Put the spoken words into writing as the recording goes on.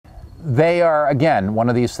They are, again, one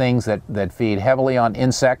of these things that feed heavily on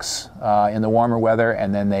insects in the warmer weather,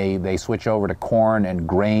 and then they switch over to corn and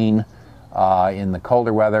grain in the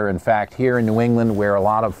colder weather. In fact, here in New England, where a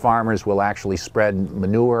lot of farmers will actually spread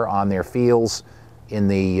manure on their fields in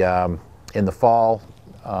the fall,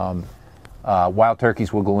 wild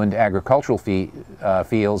turkeys will go into agricultural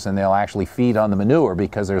fields, and they'll actually feed on the manure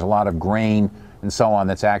because there's a lot of grain and so on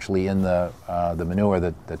that's actually in the manure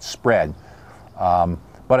that's spread.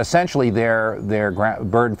 But essentially, they're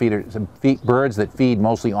birds that feed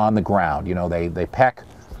mostly on the ground. You know, they peck.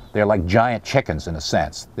 They're like giant chickens in a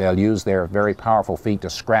sense. They'll use their very powerful feet to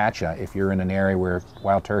scratch. If you're in an area where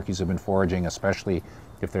wild turkeys have been foraging, especially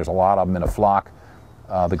if there's a lot of them in a flock,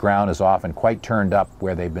 the ground is often quite turned up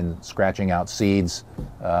where they've been scratching out seeds,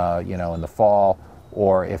 you know, in the fall,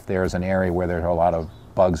 or if there's an area where there's a lot of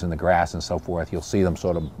bugs in the grass and so forth, you'll see them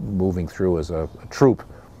sort of moving through as a troop,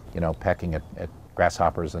 you know, pecking at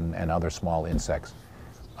grasshoppers and other small insects.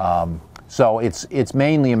 So it's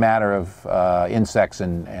mainly a matter of insects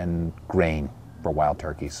and grain for wild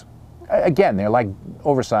turkeys. Again, they're like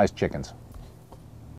oversized chickens.